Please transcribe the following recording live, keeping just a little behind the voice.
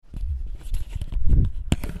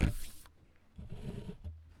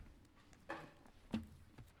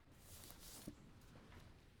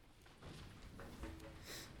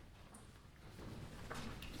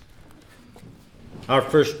Our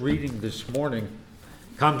first reading this morning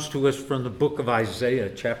comes to us from the book of Isaiah,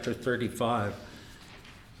 chapter 35,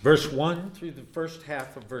 verse 1 through the first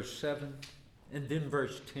half of verse 7, and then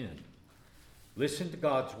verse 10. Listen to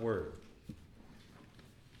God's word.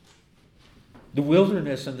 The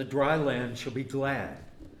wilderness and the dry land shall be glad.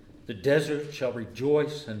 The desert shall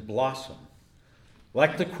rejoice and blossom.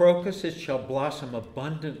 Like the crocus, it shall blossom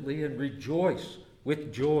abundantly and rejoice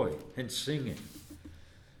with joy and singing.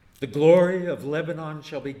 The glory of Lebanon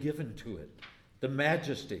shall be given to it, the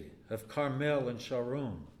majesty of Carmel and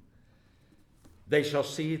Sharon. They shall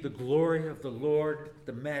see the glory of the Lord,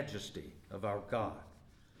 the majesty of our God.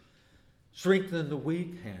 Strengthen the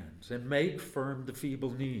weak hands and make firm the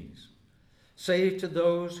feeble knees. Say to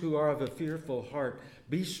those who are of a fearful heart,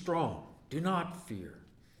 be strong, do not fear.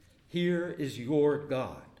 Here is your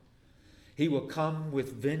God. He will come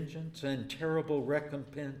with vengeance and terrible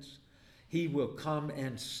recompense. He will come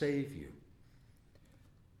and save you.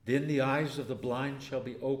 Then the eyes of the blind shall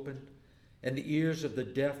be opened, and the ears of the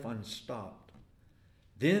deaf unstopped.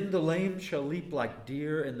 Then the lame shall leap like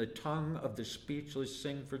deer, and the tongue of the speechless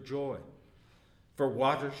sing for joy. For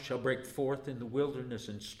waters shall break forth in the wilderness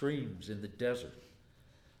and streams in the desert.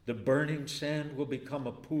 The burning sand will become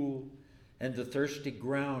a pool, and the thirsty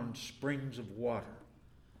ground springs of water.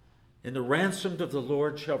 And the ransomed of the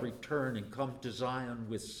Lord shall return and come to Zion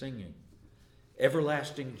with singing.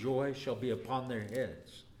 Everlasting joy shall be upon their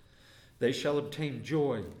heads. They shall obtain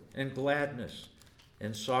joy and gladness,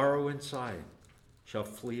 and sorrow and sighing shall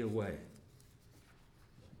flee away.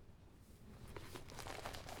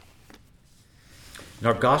 And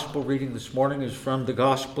our gospel reading this morning is from the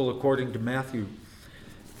Gospel according to Matthew,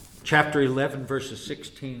 chapter 11, verses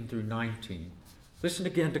 16 through 19. Listen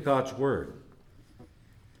again to God's word.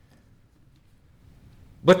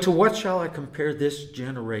 But to what shall I compare this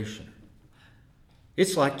generation?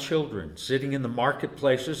 It's like children sitting in the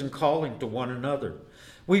marketplaces and calling to one another.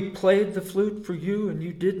 We played the flute for you, and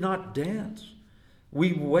you did not dance.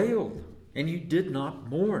 We wailed, and you did not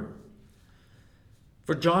mourn.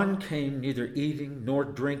 For John came neither eating nor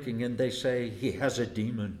drinking, and they say he has a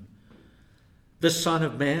demon. The Son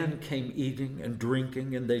of Man came eating and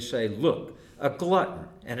drinking, and they say, look, a glutton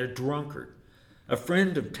and a drunkard, a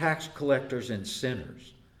friend of tax collectors and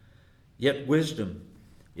sinners. Yet wisdom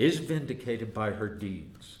is vindicated by her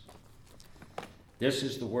deeds. This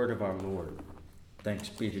is the word of our Lord. Thanks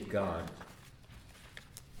be to God.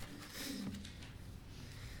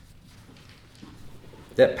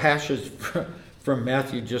 That passage from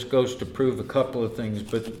Matthew just goes to prove a couple of things,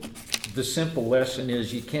 but the simple lesson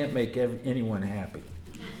is you can't make anyone happy.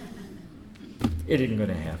 It isn't going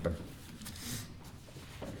to happen.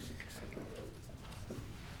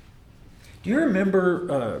 Do you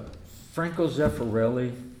remember Franco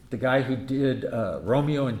Zeffirelli, the guy who did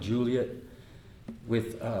Romeo and Juliet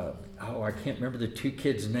with, I can't remember the two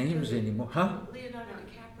kids' names anymore. Huh? Leonardo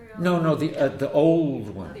DiCaprio? No, the old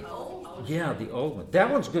one. The old one. Yeah, the old one.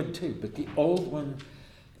 That one's good too, but the old one,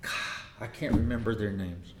 I can't remember their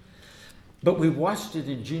names. But we watched it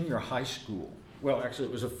in junior high school. Well, actually,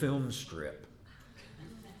 it was a film strip.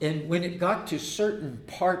 And when it got to certain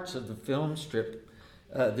parts of the film strip,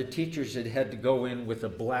 the teachers had to go in with a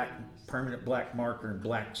permanent black marker and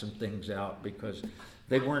black some things out because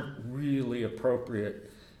they weren't really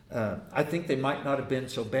appropriate. I think they might not have been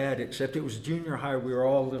so bad, except it was junior high. We were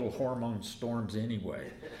all little hormone storms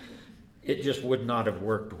anyway. It just would not have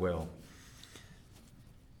worked well.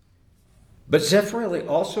 But Zeffirelli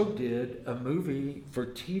also did a movie for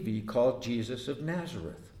TV called Jesus of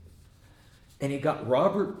Nazareth. And he got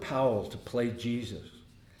Robert Powell to play Jesus.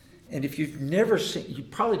 And if you've never seen, you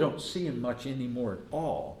probably don't see him much anymore at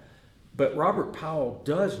all. But Robert Powell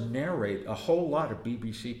does narrate a whole lot of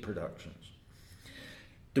BBC productions.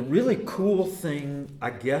 The really cool thing, I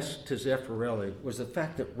guess, to Zeffirelli was the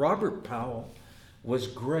fact that Robert Powell was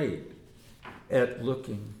great at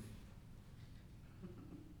looking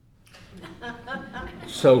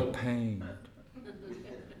so pained,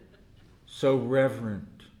 so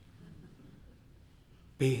reverent,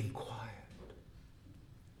 being quiet.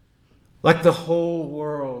 Like the whole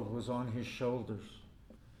world was on his shoulders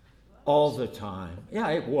all the time. Yeah,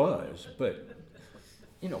 it was, but,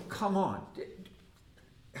 come on.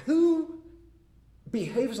 Who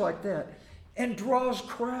behaves like that and draws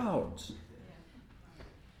crowds?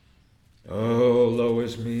 Oh, woe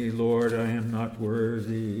is me, Lord, I am not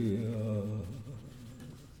worthy.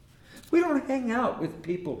 We don't hang out with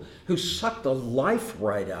people who suck the life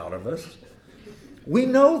right out of us. We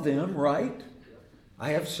know them, right? I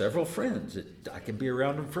have several friends that I can be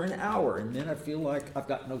around them for an hour, and then I feel like I've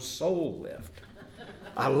got no soul left.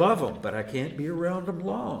 I love them, but I can't be around them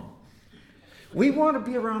long. We want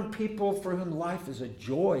to be around people for whom life is a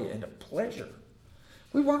joy and a pleasure.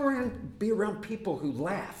 We want to be around people who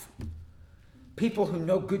laugh, people who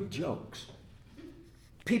know good jokes,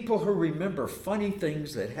 people who remember funny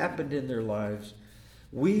things that happened in their lives.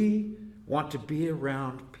 We want to be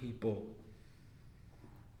around people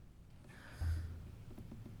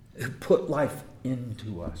who put life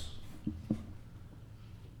into us,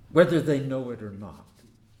 whether they know it or not.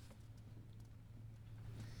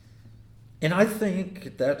 And I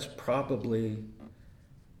think that's probably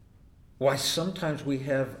why sometimes we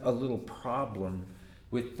have a little problem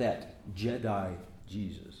with that Jedi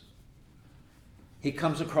Jesus. He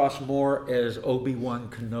comes across more as Obi-Wan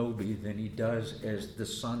Kenobi than he does as the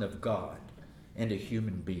Son of God and a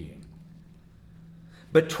human being.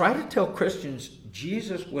 But try to tell Christians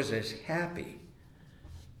Jesus was as happy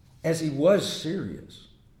as he was serious,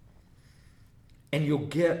 and you'll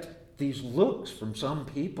get these looks from some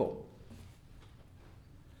people.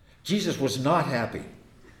 Jesus was not happy.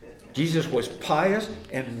 Jesus was pious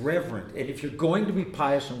and reverent. And if you're going to be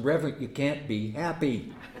pious and reverent, you can't be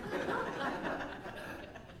happy.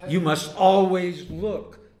 You must always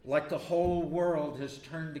look like the whole world has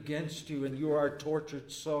turned against you and you are a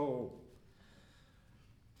tortured soul.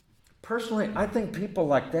 Personally, I think people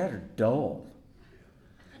like that are dull.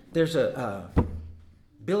 There's a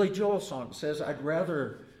Billy Joel song that says, I'd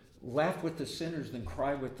rather laugh with the sinners than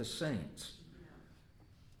cry with the saints.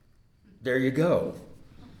 There you go.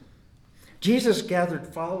 Jesus gathered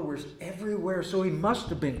followers everywhere, so he must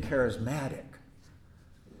have been charismatic.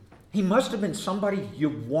 He must have been somebody you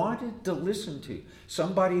wanted to listen to,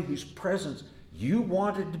 somebody whose presence you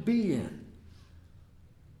wanted to be in.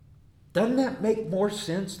 Doesn't that make more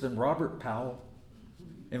sense than Robert Powell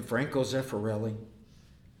and Franco Zeffirelli?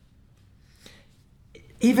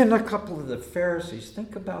 Even a couple of the Pharisees,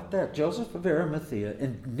 think about that. Joseph of Arimathea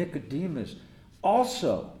and Nicodemus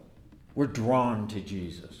also were drawn to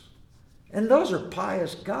Jesus. And those are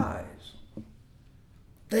pious guys.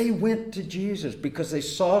 They went to Jesus because they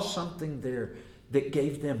saw something there that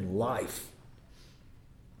gave them life.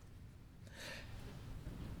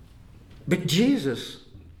 But Jesus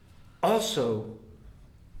also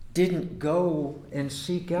didn't go and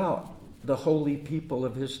seek out the holy people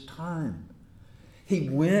of his time. He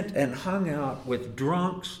went and hung out with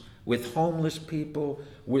drunks, with homeless people,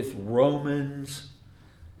 with Romans.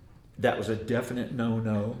 That was a definite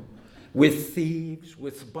no-no. With thieves,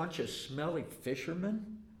 with a bunch of smelly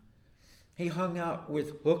fishermen. He hung out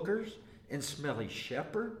with hookers and smelly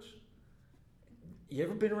shepherds. You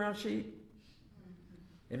ever been around sheep?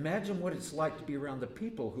 Imagine what it's like to be around the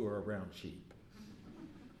people who are around sheep,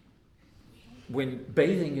 when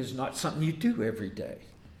bathing is not something you do every day.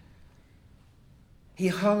 He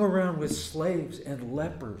hung around with slaves and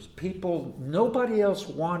lepers, people nobody else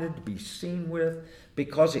wanted to be seen with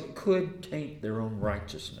because it could taint their own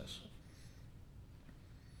righteousness.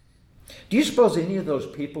 Do you suppose any of those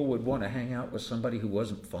people would want to hang out with somebody who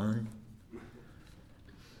wasn't fun?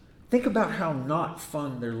 Think about how not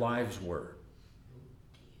fun their lives were.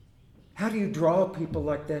 How do you draw people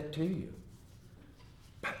like that to you?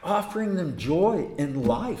 By offering them joy in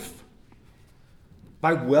life.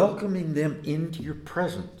 By welcoming them into your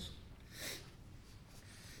presence.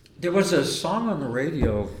 There was a song on the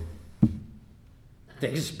radio, I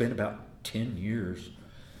think it's been about 10 years,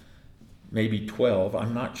 maybe 12,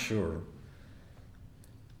 I'm not sure.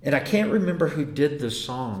 And I can't remember who did the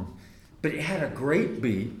song, but it had a great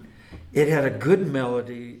beat, it had a good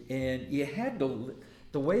melody, and you had to,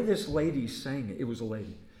 the way this lady sang it, it was a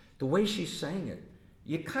lady, the way she sang it,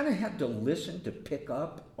 you kind of had to listen to pick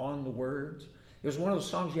up on the words. It was one of those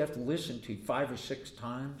songs you have to listen to 5 or 6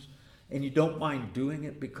 times, and you don't mind doing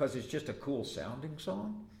it because it's just a cool sounding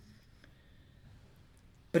song.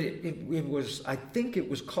 But it was, I think it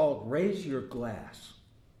was called Raise Your Glass.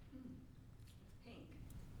 Pink.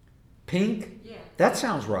 Pink? Yeah. That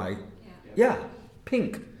sounds right. Yeah. Yeah,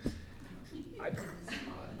 Pink.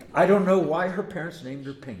 I don't know why her parents named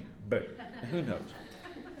her Pink, but who knows?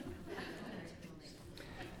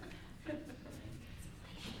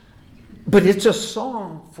 But it's a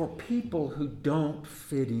song for people who don't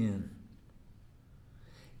fit in.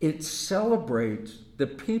 It celebrates the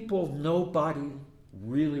people nobody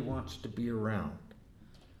really wants to be around.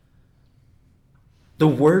 The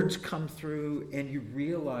words come through and you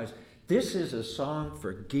realize this is a song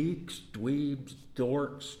for geeks, dweebs,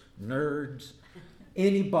 dorks, nerds,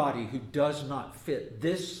 anybody who does not fit.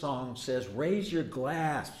 This song says, raise your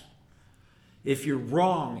glass if you're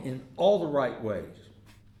wrong in all the right ways.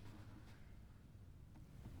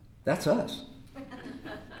 That's us.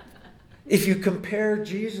 If you compare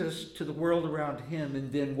Jesus to the world around him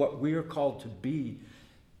and then what we are called to be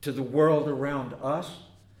to the world around us,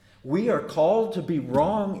 we are called to be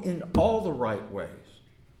wrong in all the right ways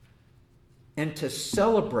and to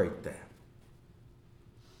celebrate that.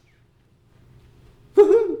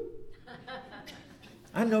 Woohoo!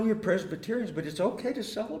 I know you're Presbyterians, but it's okay to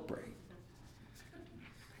celebrate.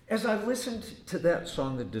 As I listened to that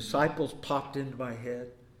song, the disciples popped into my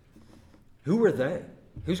head. Who were they?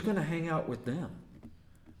 Who's going to hang out with them?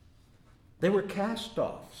 They were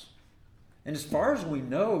cast-offs. And as far as we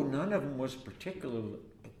know, none of them was particularly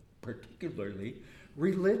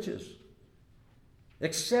religious,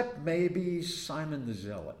 except maybe Simon the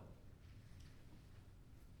Zealot.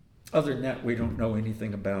 Other than that, we don't know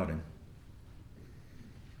anything about him.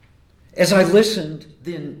 As I listened,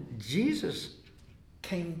 then Jesus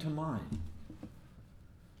came to mind.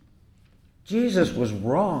 Jesus was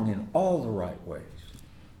wrong in all the right ways.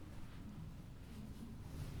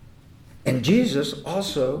 And Jesus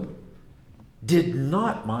also did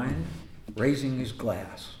not mind raising his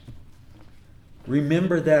glass.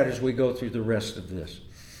 Remember that as we go through the rest of this.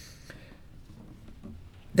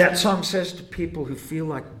 That song says to people who feel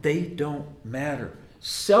like they don't matter,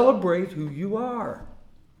 celebrate who you are.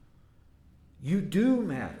 You do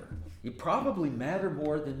matter. You probably matter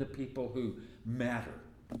more than the people who matter.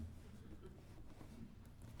 Do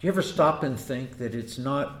you ever stop and think that it's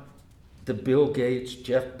not the Bill Gates,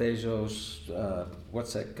 Jeff Bezos,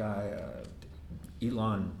 what's that guy,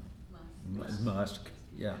 Elon Musk?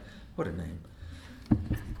 Yeah, what a name.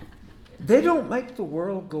 They don't make the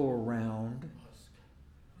world go around.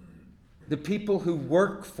 The people who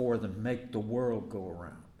work for them make the world go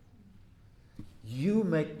around. You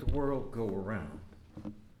make the world go around.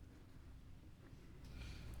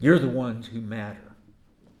 You're the ones who matter.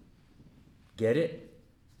 Get it?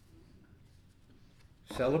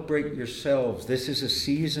 Celebrate yourselves. This is a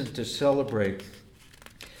season to celebrate.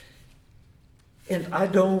 And I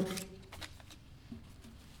don't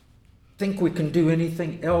think we can do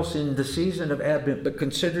anything else in the season of Advent but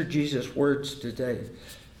consider Jesus' words today.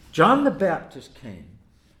 John the Baptist came.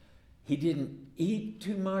 He didn't eat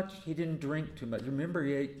too much. He didn't drink too much. Remember,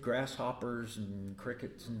 he ate grasshoppers and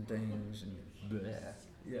crickets and things and bleh.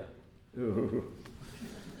 Yeah. Ooh.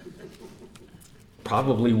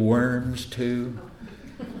 Probably worms too.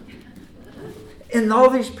 And all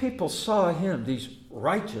these people saw him, these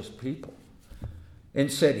righteous people,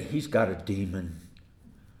 and said, he's got a demon.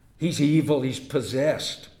 He's evil. He's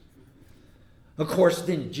possessed. Of course,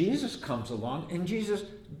 then Jesus comes along, and Jesus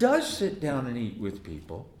does sit down and eat with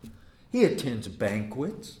people. He attends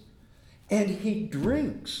banquets, and he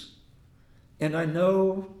drinks. And I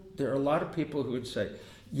know there are a lot of people who would say,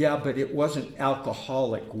 yeah, but it wasn't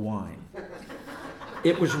alcoholic wine.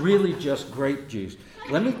 It was really just grape juice.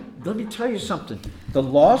 Let me tell you something. The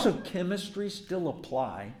laws of chemistry still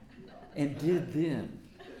apply and did then.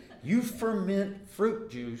 You ferment fruit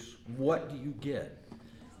juice, what do you get?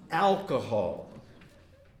 Alcohol.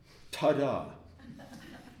 Ta-da.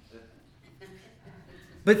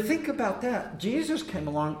 But think about that. Jesus came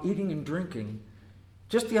along eating and drinking,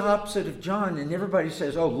 just the opposite of John, and everybody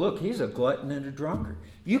says, oh, look, he's a glutton and a drunkard.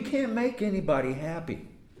 You can't make anybody happy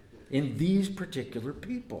in these particular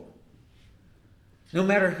people. No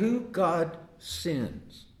matter who God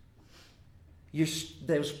sends,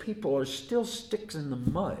 those people are still sticks in the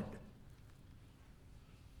mud.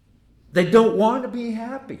 They don't want to be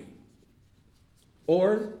happy.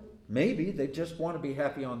 Or maybe they just want to be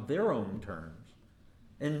happy on their own terms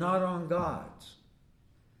and not on God's.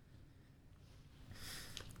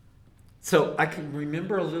 So I can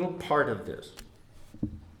remember a little part of this.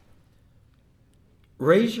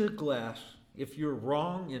 Raise your glass if you're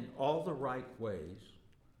wrong in all the right ways.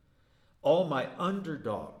 All my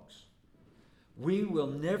underdogs. We will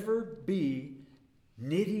never be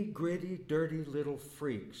nitty-gritty, dirty little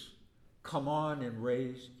freaks. Come on and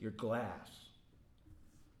raise your glass.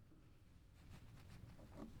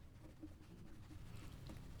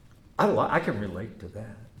 I can relate to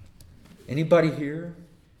that. Anybody here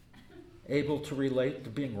able to relate to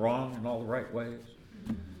being wrong in all the right ways?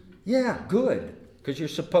 Yeah, good, because you're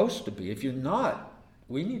supposed to be. If you're not,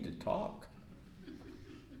 we need to talk.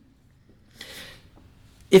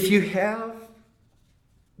 If you have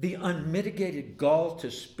the unmitigated gall to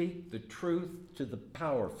speak the truth to the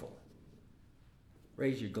powerful,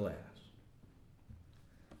 raise your glass.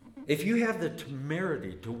 If you have the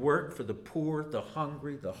temerity to work for the poor, the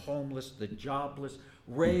hungry, the homeless, the jobless,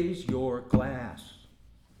 raise your glass.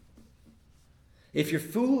 If you're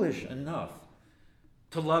foolish enough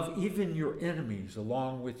to love even your enemies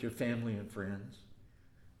along with your family and friends,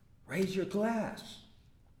 raise your glass.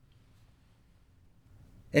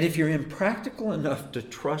 And if you're impractical enough to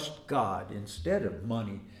trust God instead of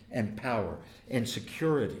money and power and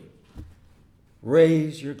security,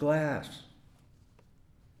 raise your glass.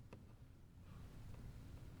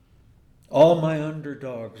 All my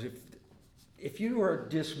underdogs, if you are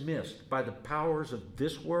dismissed by the powers of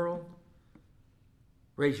this world,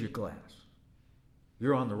 raise your glass.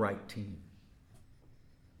 You're on the right team.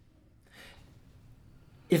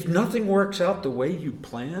 If nothing works out the way you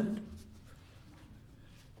planned,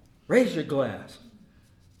 raise your glass.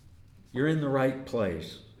 You're in the right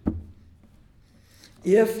place.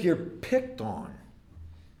 If you're picked on,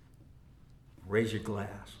 raise your glass.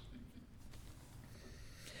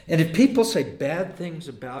 And if people say bad things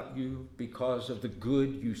about you because of the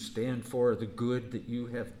good you stand for, the good that you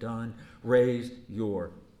have done, raise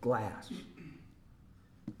your glass.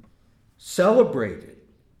 Celebrate it.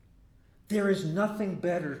 There is nothing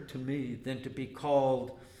better to me than to be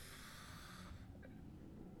called,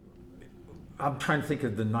 I'm trying to think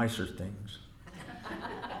of the nicer things.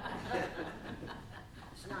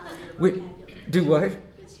 It's not in your vocabulary. Do what?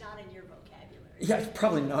 It's not in your vocabulary. Yeah, it's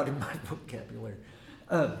probably not in my vocabulary.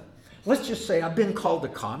 Let's just say I've been called a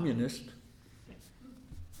communist.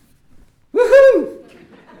 Woohoo!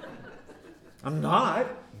 I'm not,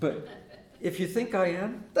 but if you think I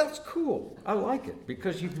am, that's cool. I like it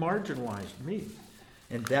because you've marginalized me,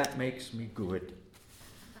 and that makes me good.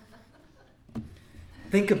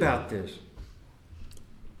 Think about this.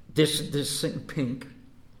 This thing,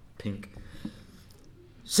 Pink,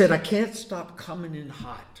 said, I can't stop coming in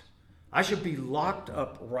hot. I should be locked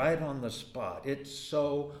up right on the spot. It's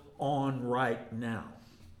so on right now.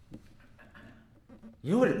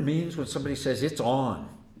 You know what it means when somebody says it's on?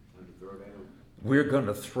 We're going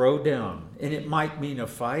to throw down. And it might mean a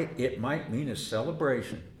fight. It might mean a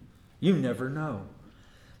celebration. You never know.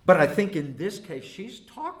 But I think in this case, she's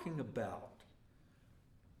talking about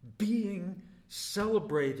being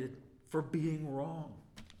celebrated for being wrong,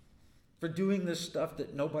 for doing this stuff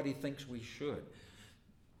that nobody thinks we should.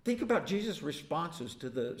 Think about Jesus' responses to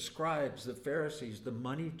the scribes, the Pharisees, the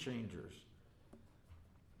money changers.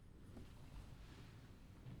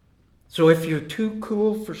 So if you're too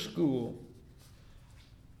cool for school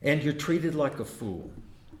and you're treated like a fool,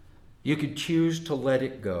 you could choose to let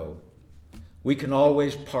it go. We can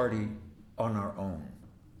always party on our own.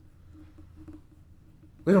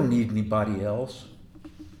 We don't need anybody else.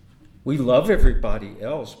 We love everybody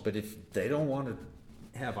else, but if they don't want to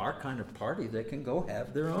have our kind of party, they can go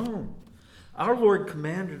have their own. Our Lord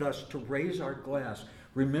commanded us to raise our glass.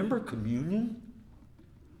 Remember communion?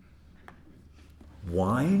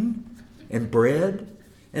 Wine and bread?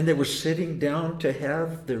 And they were sitting down to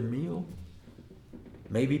have their meal.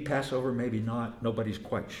 Maybe Passover, maybe not. Nobody's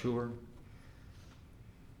quite sure.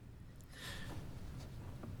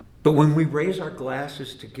 But when we raise our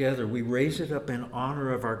glasses together, we raise it up in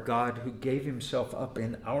honor of our God who gave himself up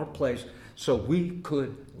in our place so we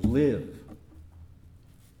could live.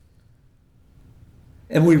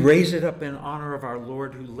 And we raise it up in honor of our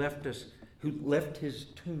Lord who left his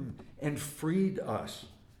tomb and freed us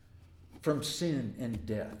from sin and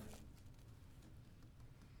death.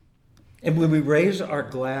 And when we raise our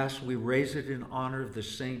glass, we raise it in honor of the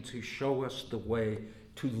saints who show us the way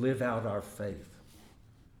to live out our faith.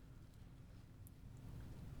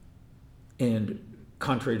 And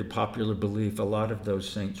contrary to popular belief, a lot of those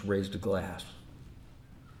saints raised a glass.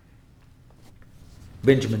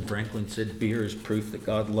 Benjamin Franklin said beer is proof that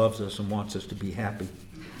God loves us and wants us to be happy.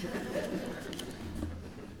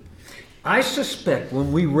 I suspect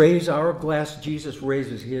when we raise our glass, Jesus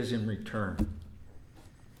raises his in return.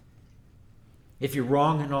 If you're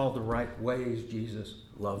wrong in all the right ways, Jesus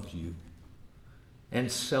loves you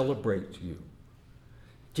and celebrates you.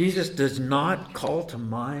 Jesus does not call to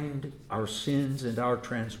mind our sins and our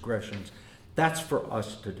transgressions. That's for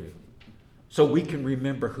us to do, so we can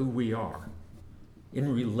remember who we are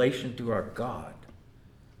in relation to our God.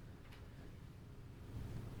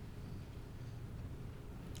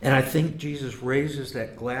 And I think Jesus raises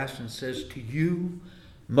that glass and says, to you,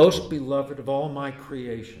 most beloved of all my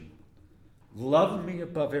creation, love me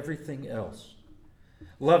above everything else.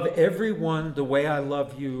 Love everyone the way I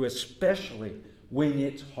love you, especially when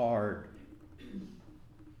it's hard.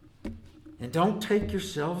 And don't take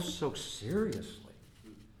yourselves so seriously.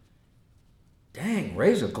 Dang,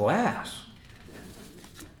 raise a glass.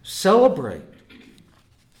 Celebrate.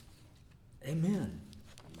 Amen.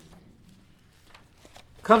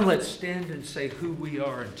 Come, let's stand and say who we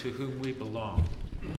are and to whom we belong.